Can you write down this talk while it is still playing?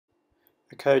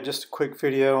Okay, just a quick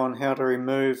video on how to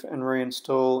remove and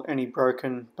reinstall any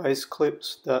broken base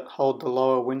clips that hold the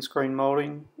lower windscreen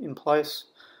moulding in place.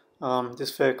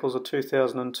 This vehicle is a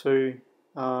 2002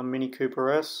 Mini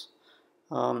Cooper S.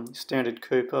 Standard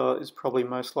Cooper is probably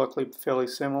most likely fairly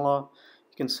similar.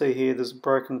 You can see here there's a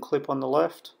broken clip on the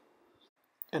left,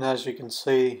 and as you can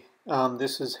see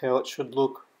this is how it should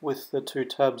look with the two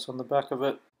tabs on the back of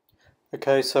it.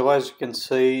 Okay, so as you can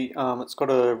see, it's got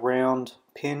a round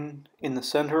pin in the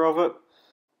center of it,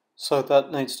 so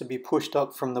that needs to be pushed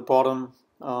up from the bottom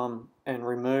and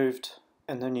removed,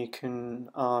 and then you can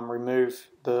remove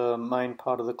the main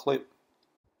part of the clip.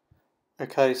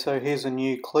 Okay, so here's a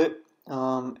new clip,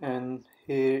 and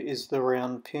here is the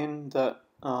round pin that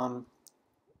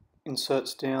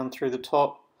inserts down through the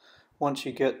top. Once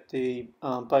you get the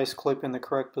base clip in the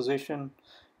correct position,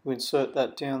 you insert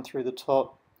that down through the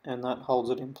top, and that holds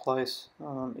it in place,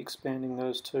 expanding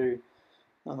those two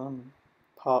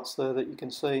parts there that you can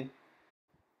see.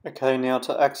 Okay, now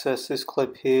to access this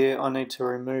clip here, I need to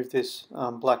remove this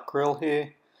black grill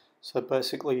here. So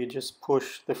basically you just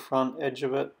push the front edge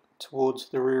of it towards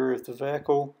the rear of the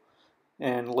vehicle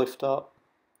and lift up,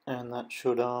 and that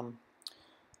should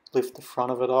lift the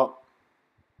front of it up.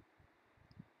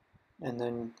 And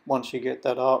then once you get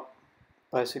that up,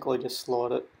 basically just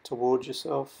slide it towards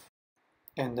yourself,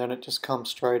 and then it just comes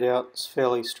straight out. It's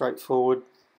fairly straightforward.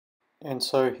 And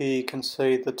so here you can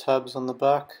see the tabs on the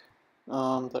back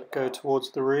that go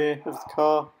towards the rear of the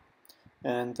car,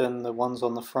 and then the ones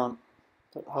on the front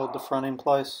that hold the front in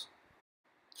place.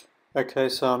 Okay,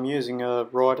 so I'm using a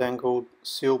right angled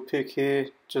seal pick here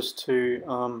just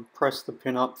to press the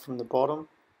pin up from the bottom.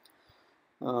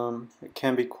 It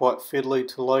can be quite fiddly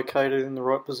to locate it in the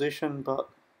right position, but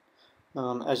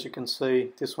as you can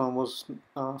see, this one was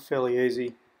fairly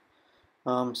easy.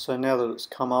 So now that it's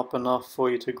come up enough for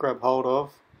you to grab hold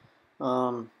of,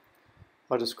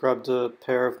 I just grabbed a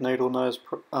pair of needle nose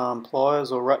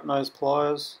pliers or rat nose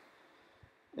pliers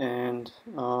and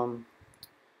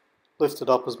lift it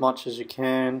up as much as you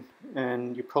can,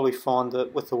 and you probably find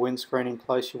that with the windscreen in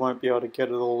place you won't be able to get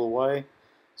it all the way,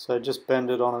 so just bend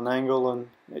it on an angle and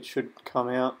it should come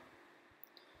out,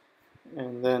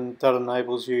 and then that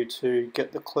enables you to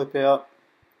get the clip out.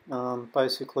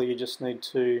 Basically you just need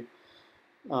to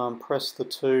press the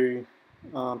two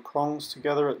prongs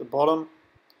together at the bottom,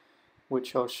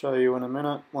 which I'll show you in a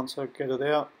minute once I get it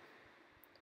out.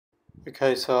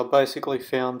 Okay, so I basically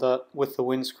found that with the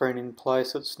windscreen in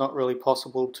place it's not really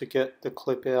possible to get the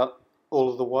clip out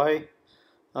all of the way,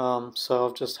 so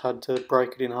I've just had to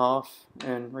break it in half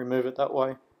and remove it that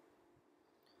way.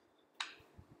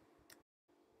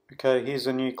 Okay, here's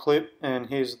a new clip, and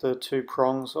here's the two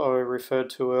prongs I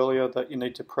referred to earlier that you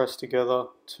need to press together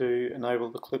to enable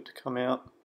the clip to come out.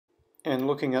 And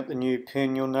looking at the new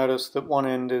pin, you'll notice that one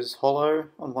end is hollow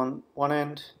on one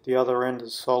end, the other end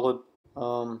is solid.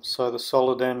 So the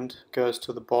solid end goes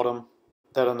to the bottom.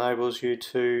 That enables you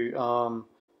to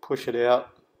push it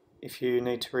out if you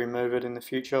need to remove it in the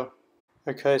future.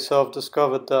 Okay, so I've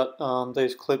discovered that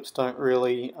these clips don't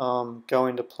really go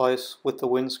into place with the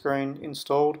windscreen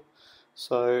installed,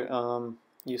 so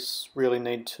you really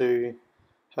need to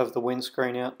have the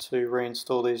windscreen out to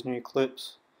reinstall these new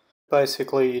clips.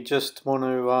 Basically you just want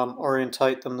to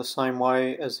orientate them the same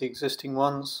way as the existing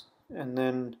ones, and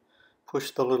then push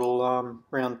the little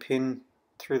round pin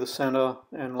through the center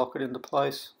and lock it into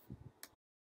place.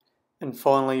 And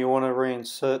finally you want to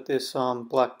reinsert this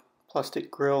black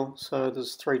plastic grill. So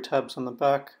there's three tabs on the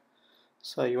back,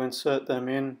 so you insert them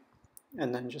in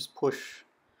and then just push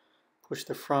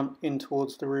the front in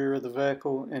towards the rear of the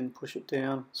vehicle and push it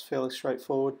down. It's fairly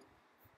straightforward.